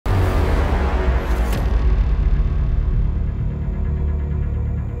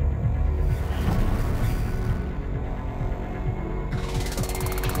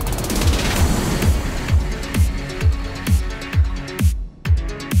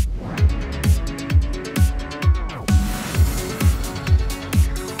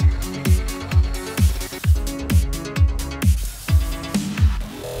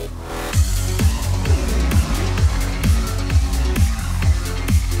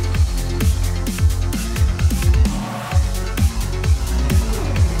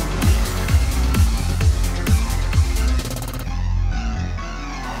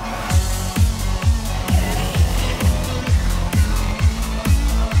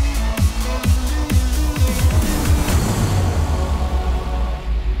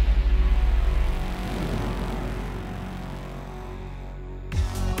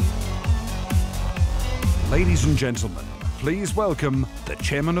Ladies and gentlemen, please welcome the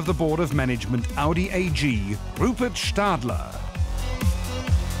Chairman of the Board of Management Audi AG, Rupert Stadler.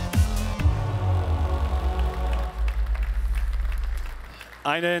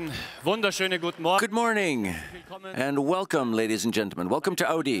 Einen wunderschönen guten Morgen. Good morning and welcome, ladies and gentlemen. Welcome to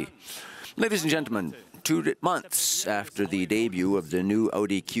Audi. Ladies and gentlemen, 2 months after the debut of the new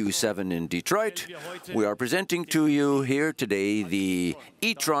Audi Q7 in Detroit, we are presenting to you here today the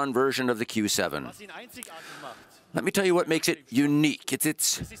e-tron version of the Q7. Let me tell you what makes it unique. It's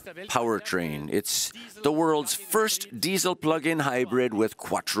its powertrain. It's the world's first diesel plug-in hybrid with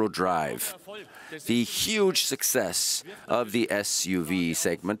quattro drive. The huge success of the SUV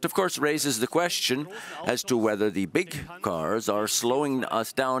segment, of course, raises the question as to whether the big cars are slowing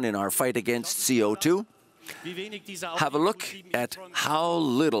us down in our fight against CO2. Have a look at how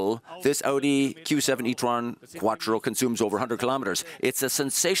little this Audi Q7 e-tron Quattro consumes over 100 kilometers. It's a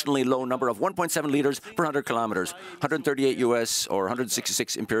sensationally low number of 1.7 liters per 100 kilometers, 138 US or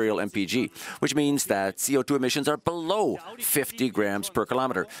 166 Imperial MPG, which means that CO2 emissions are below 50 grams per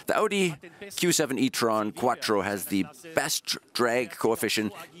kilometer. The Audi Q7 e-tron Quattro has the best drag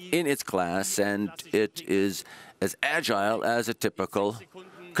coefficient in its class, and it is as agile as a typical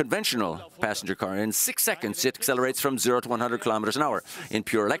conventional passenger car. In 6 seconds, it accelerates from 0 to 100 kilometers an hour. In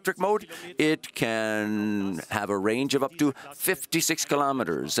pure electric mode, it can have a range of up to 56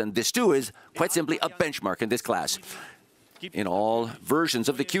 kilometers, and this too is quite simply a benchmark in this class. In all versions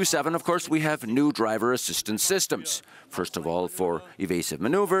of the Q7, of course, we have new driver assistance systems. First of all, for evasive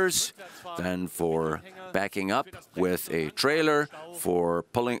maneuvers, then for backing up with a trailer, for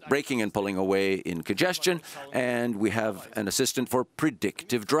braking and pulling away in congestion, and we have an assistant for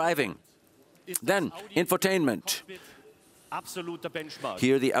predictive driving. Then, infotainment.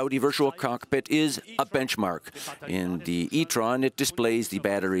 Here, the Audi Virtual Cockpit is a benchmark. In the e-tron, it displays the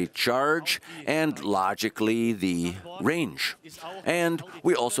battery charge and, logically, the range. And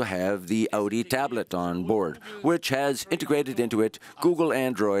we also have the Audi tablet on board, which has integrated into it Google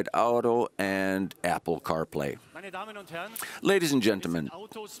Android Auto and Apple CarPlay. Ladies and gentlemen,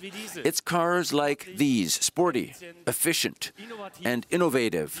 it's cars like these, sporty, efficient, and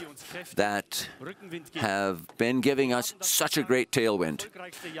innovative, that have been giving us such a great tailwind.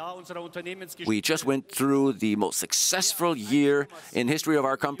 We just went through the most successful year in history of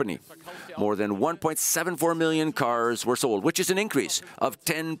our company. More than 1.74 million cars were sold, which is an increase of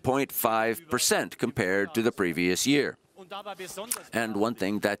 10.5% compared to the previous year. And one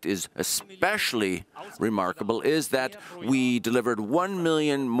thing that is especially remarkable is that we delivered 1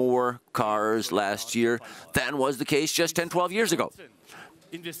 million more cars last year than was the case just 10-12 years ago.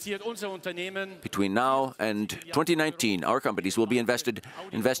 Between now and 2019, our companies will be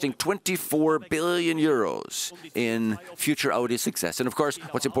investing 24 billion euros in future Audi success. And of course,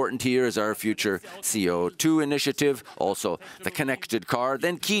 what's important here is our future CO2 initiative, also the connected car,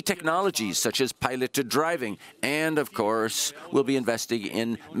 then key technologies such as piloted driving, and of course, we'll be investing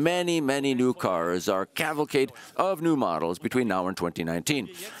in many, many new cars, our cavalcade of new models between now and 2019.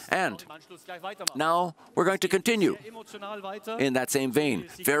 And now we're going to continue in that same vein,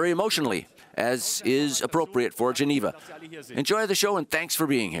 very emotionally, as is appropriate for Geneva. Enjoy the show and thanks for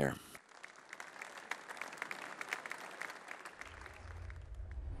being here.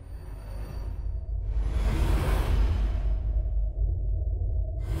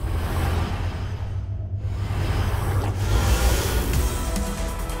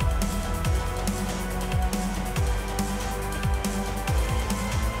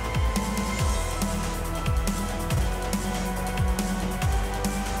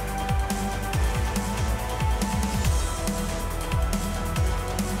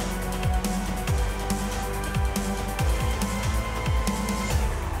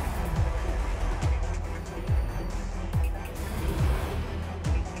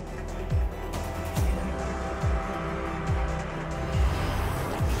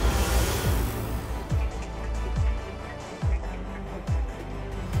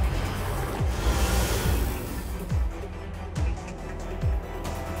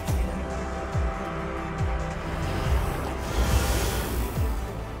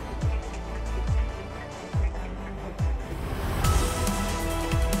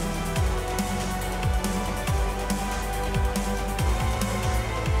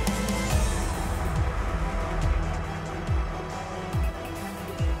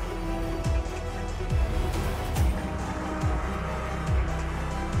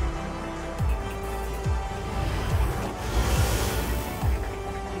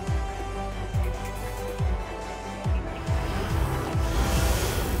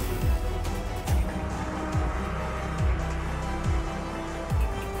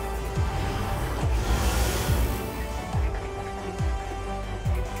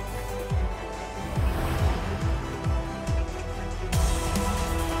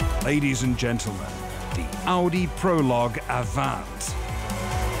 Ladies and gentlemen, the Audi Prologue Avant.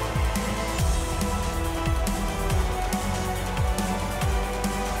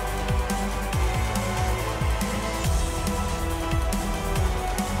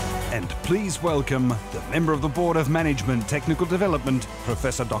 And please welcome the Member of the Board of Management Technical Development,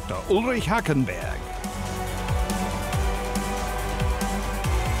 Professor Dr. Ulrich Hackenberg.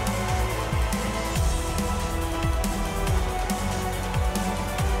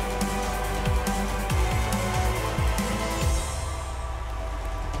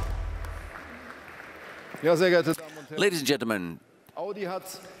 Ja, sehr geehrte Damen und Herren, Ladies and gentlemen, Audi hat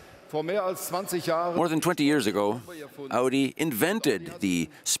vor mehr als 20 Jahren more than 20 years ago, Audi invented the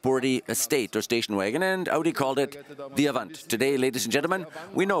sporty estate or station wagon, and Audi called it the Avant. Today, ladies and gentlemen,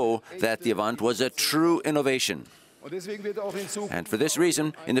 we know that the Avant was a true innovation. und deswegen wird auch in Zukunft And for this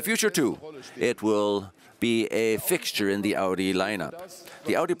reason, in the future too, it will be a fixture in the Audi lineup.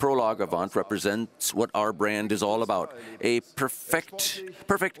 The Audi Prologue Avant represents what our brand is all about, a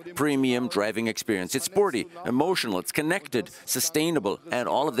perfect premium driving experience. It's sporty, emotional, it's connected, sustainable, and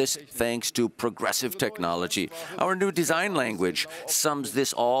all of this thanks to progressive technology. Our new design language sums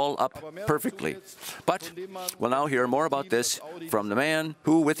this all up perfectly. But we'll now hear more about this from the man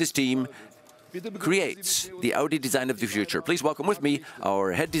who, with his team, creates the Audi design of the future. Please welcome with me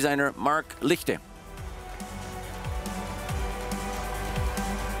our head designer, Mark Lichte.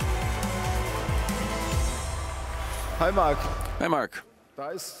 Hi Marc, Hi, Mark. da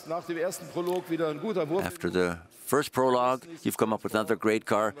ist nach dem ersten Prolog wieder ein guter Wurf. After the first prologue, you've come up with another great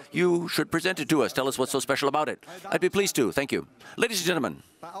car. You should present it to us. Tell us what's so special about it. I'd be pleased to. Thank you. Ladies and gentlemen,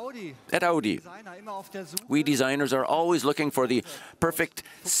 at Audi, we designers are always looking for the perfect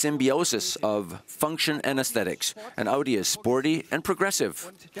symbiosis of function and aesthetics. And Audi is sporty and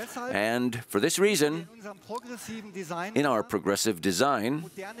progressive. And for this reason, in our progressive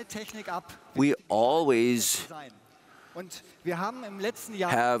design, we always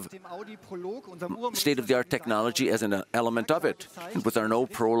have state-of-the-art technology as an element of it. And with our no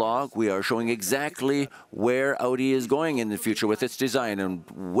prologue, we are showing exactly where Audi is going in the future with its design. And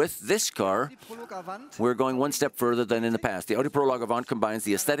with this car, we're going one step further than in the past. The Audi Prologue Avant combines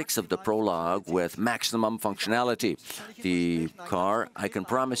the aesthetics of the Prologue with maximum functionality. The car, I can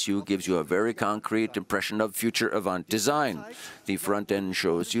promise you, gives you a very concrete impression of future Avant design. The front end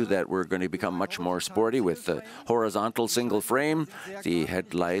shows you that we're going to become much more sporty with the horizontal single frame. The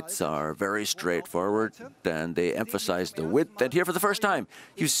headlights are very straightforward and they emphasize the width. And here for the first time,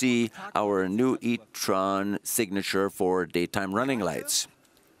 you see our new e-tron signature for daytime running lights.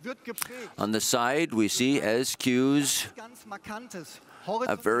 On the side, we see as cues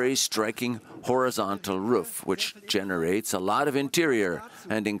a very striking horizontal roof, which generates a lot of interior.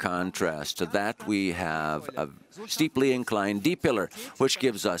 And in contrast to that, we have a steeply inclined D-pillar, which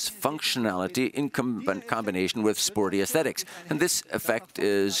gives us functionality in combination with sporty aesthetics. And this effect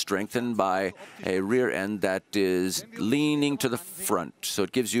is strengthened by a rear end that is leaning to the front, so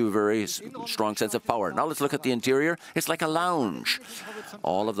it gives you a very strong sense of power. Now let's look at the interior. It's like a lounge.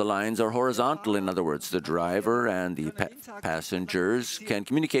 All of the lines are horizontal. In other words, the driver and the passengers can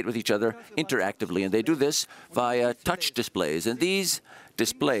communicate with each other interactively, and they do this via touch displays. And these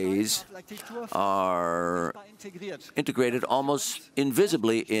displays are integrated almost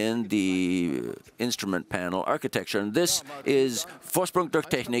invisibly in the instrument panel architecture. And this is Vorsprung durch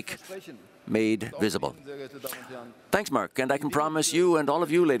Technik made visible. Thanks, Mark. And I can promise you and all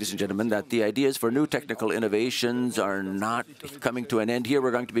of you, ladies and gentlemen, that the ideas for new technical innovations are not coming to an end here.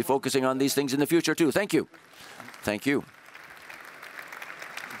 We're going to be focusing on these things in the future, too. Thank you. Thank you.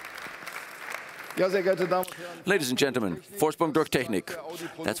 Ja, sehr geehrte Damen und Herren, Ladies and gentlemen, Vorsprung durch Technik.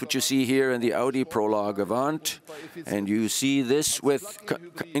 That's what you see here in the Audi Prologue Avant. And you see this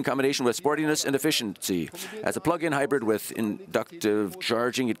in combination with sportiness and efficiency. As a plug-in hybrid with inductive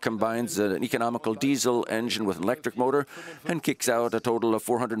charging, it combines an economical diesel engine with an electric motor and kicks out a total of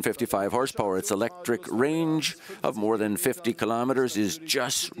 455 horsepower. Its electric range of more than 50 kilometers is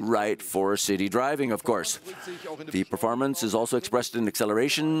just right for city driving, of course. The performance is also expressed in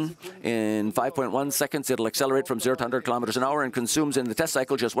acceleration. In 5.1 seconds, it'll accelerate from 0 to 100 kilometers an hour and consumes in the test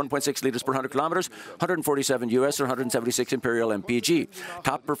cycle just 1.6 liters per 100 kilometers, 147 US or 176 Imperial MPG.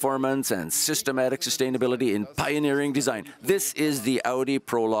 Top performance and systematic sustainability in pioneering design. This is the Audi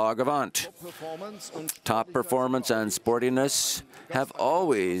Prologue Avant. Top performance and sportiness have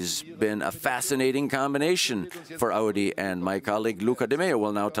always been a fascinating combination for Audi, and my colleague Luca De Meo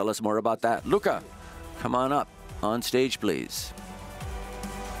will now tell us more about that. Luca, come on up on stage, please.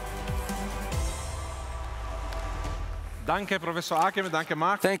 Danke, Professor Ackermann. Danke,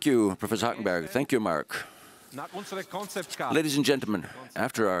 Mark. Thank you, Professor Hackenberg. Thank you, Mark. Ladies and gentlemen,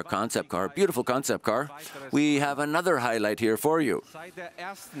 after our concept car, beautiful concept car, we have another highlight here for you.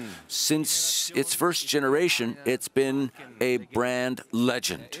 Since its first generation, it's been a brand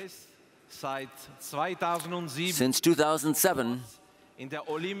legend. Since 2007,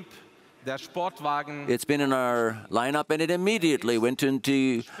 it's been in our lineup, and it immediately went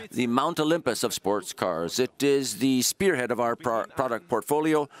into the Mount Olympus of sports cars. It is the spearhead of our product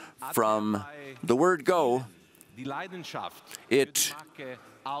portfolio. From the word go, it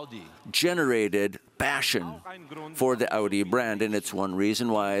generated passion for the Audi brand, and it's one reason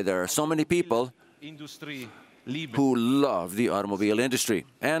why there are so many people who love the automobile industry.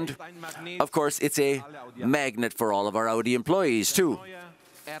 And, of course, it's a magnet for all of our Audi employees, too.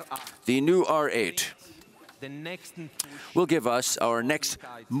 The new R8 will give us our next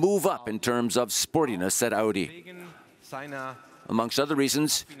move up in terms of sportiness at Audi. Amongst other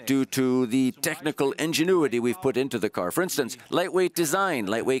reasons, due to the technical ingenuity we've put into the car. For instance, lightweight design,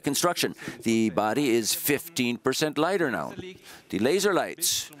 lightweight construction. The body is 15% lighter now. The laser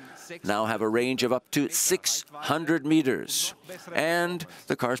lights now have a range of up to 600 meters. And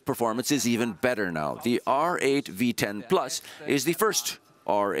the car's performance is even better now. The R8 V10 Plus is the first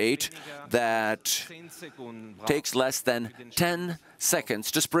R8 that takes less than 10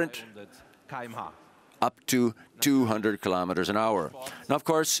 seconds to sprint up to 200 kilometers an hour. Now, of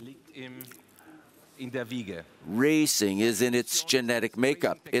course, racing is in its genetic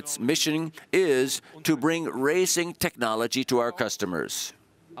makeup. Its mission is to bring racing technology to our customers.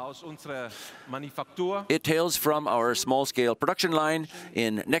 It hails from our small-scale production line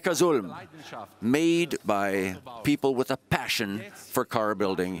in Neckarsulm, made by people with a passion for car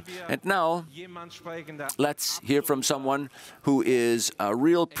building. And now, let's hear from someone who is a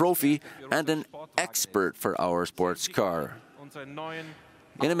real profi and an expert for our sports car.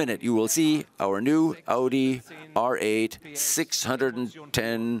 In a minute, you will see our new Audi R8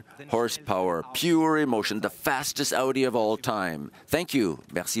 610 horsepower, pure emotion, the fastest Audi of all time. Thank you.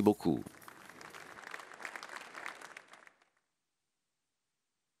 Merci beaucoup.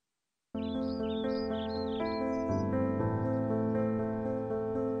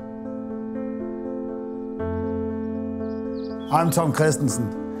 I'm Tom Christensen.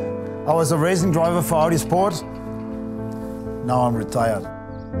 I was a racing driver for Audi Sport. Now I'm retired.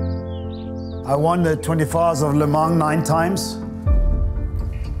 I won the 24 Hours of Le Mans 9 times.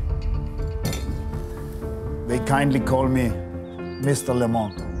 They kindly call me Mr. Le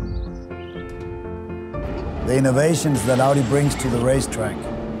Mans. The innovations that Audi brings to the racetrack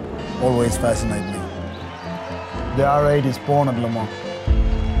always fascinate me. The R8 is born at Le Mans.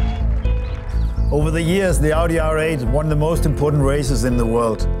 Over the years, the Audi R8 won the most important races in the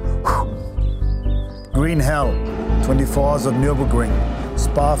world. Green Hell, 24 Hours of Nürburgring,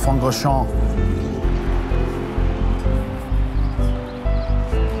 Spa-Francorchamps.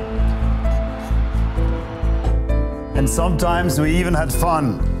 And sometimes we even had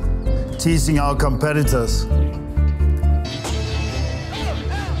fun, teasing our competitors.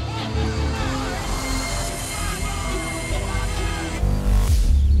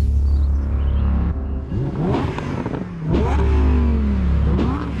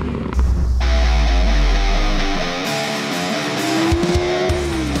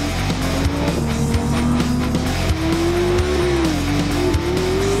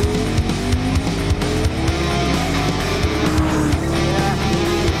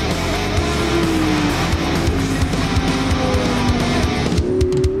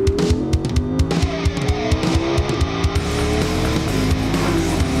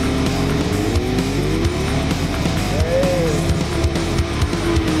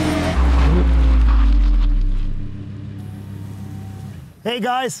 Hey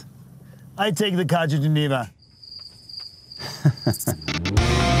guys, I take the car to Geneva.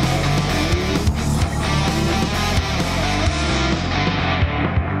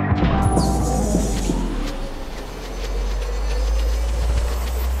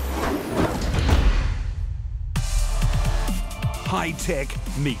 High tech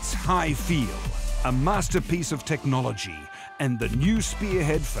meets high feel, a masterpiece of technology and the new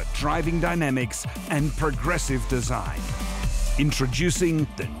spearhead for driving dynamics and progressive design. Introducing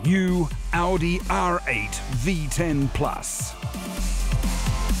the new Audi R8 V10 Plus.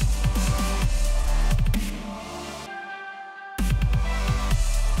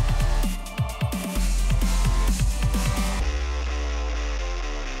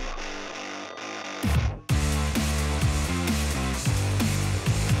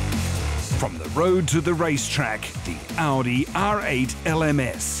 From the road to the racetrack, the Audi R8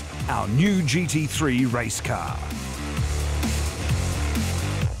 LMS, our new GT3 race car.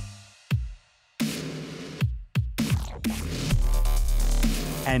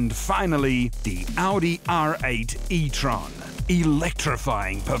 And finally, the Audi R8 e-tron,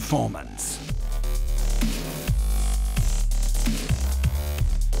 electrifying performance.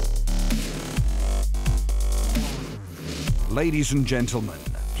 Ladies and gentlemen,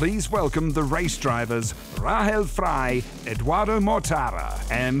 please welcome the race drivers Rahel Frey, Eduardo Mortara,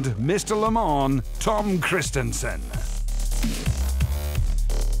 and Mr. Le Mans, Tom Christensen.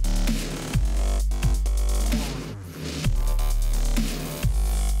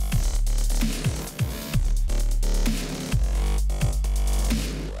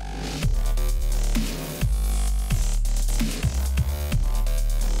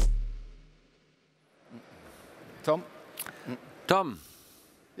 Tom.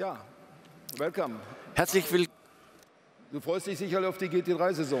 Ja, welcome. Herzlich willkommen. Du freust dich sicher auf die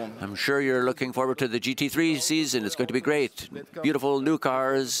GT3-Saison. I'm sure you're looking forward to the GT3 season. It's going to be great. Beautiful new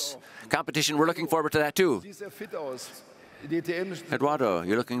cars, competition. We're looking forward to that too. Siehst sehr fit aus. Die DTM. Eduardo,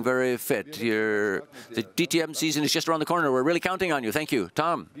 you're looking very fit. The DTM season is just around the corner. We're really counting on you. Thank you.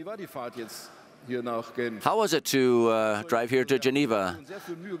 Tom, Wie war die Fahrt jetzt hier nach Genf? how was it to drive here to Geneva? Sehr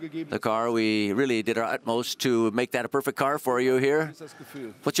viel Mühe gegeben. The car, we really did our utmost to make that a perfect car for you here. Das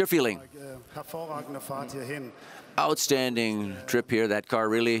Gefühl. What's your feeling? Hervorragende Fahrt hierhin. Outstanding trip here. That car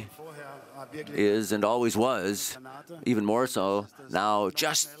really is and always was, even more so. Now,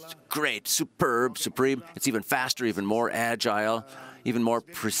 just great, superb, supreme. It's even faster, even more agile, even more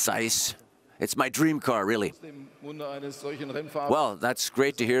precise. It's my dream car, really. Im Munde eines solchen Rennfahrers. Well, that's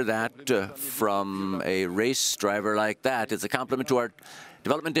great to hear that from a race driver like that. It's a compliment to our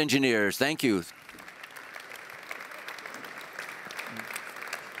development engineers. Thank you.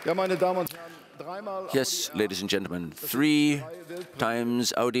 Ja, meine Damen und Herren, dreimal Yes, ladies and gentlemen, 3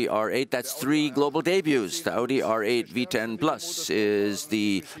 times Audi R8, that's 3 global debuts. The Audi R8 V10 Plus is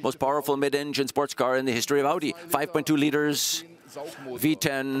the most powerful mid-engine sports car in the history of Audi. 5.2 liters,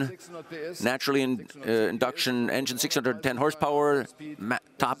 V10, naturally induction engine, 610 horsepower,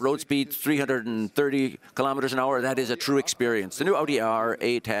 top road speed 330 kilometers an hour. That is a true experience. The new Audi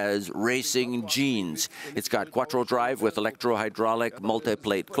R8 has racing genes. It's got quattro drive with electro-hydraulic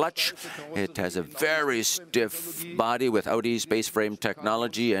multi-plate clutch. It has a very stiff body with Audi's base frame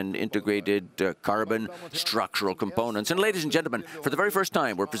technology and integrated carbon structural components. And ladies and gentlemen, for the very first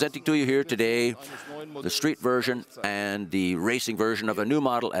time, we're presenting to you here today the street version and the racing version of a new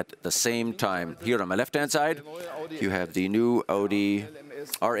model at the same time. Here on my left-hand side, you have the new Audi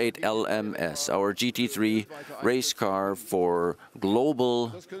R8 LMS, our GT3 race car for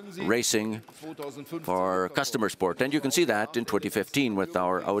global racing for customer sport. And you can see that in 2015 with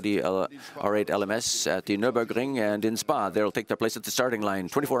our Audi R8 LMS at the Nürburgring and in Spa. They'll take their place at the starting line.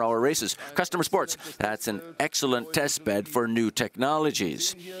 24-hour races, customer sports. That's an excellent test bed for new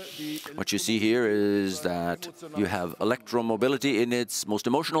technologies. What you see here is that you have electromobility in its most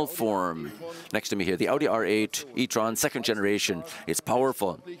emotional form. Next to me here, the Audi R8 e-tron, second generation. It's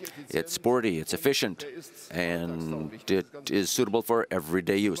powerful, it's sporty, it's efficient, and it is suitable for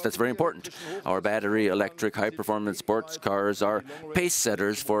everyday use. That's very important. Our battery electric high-performance sports cars are pace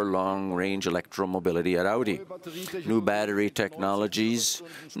setters for long-range electromobility at Audi. New battery technologies,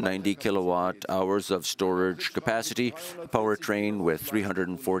 90 kilowatt hours of storage capacity, a powertrain with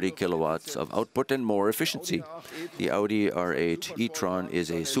 340 kilowatts of output and more efficiency. The Audi R8 e-tron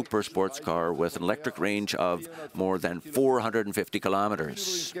is a super sports car with an electric range of more than 450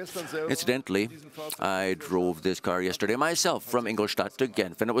 kilometers. Incidentally, I drove this car yesterday myself from Ingolstadt to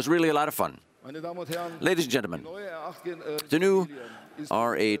Genf, and it was really a lot of fun. Ladies and gentlemen, the new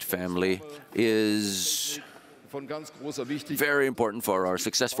R8 family is very important for our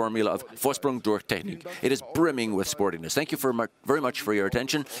success formula of Vorsprung durch Technik. It is brimming with sportiness. Thank you very much for your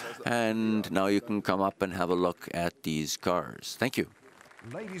attention, and now you can come up and have a look at these cars. Thank you.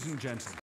 Ladies and gentlemen.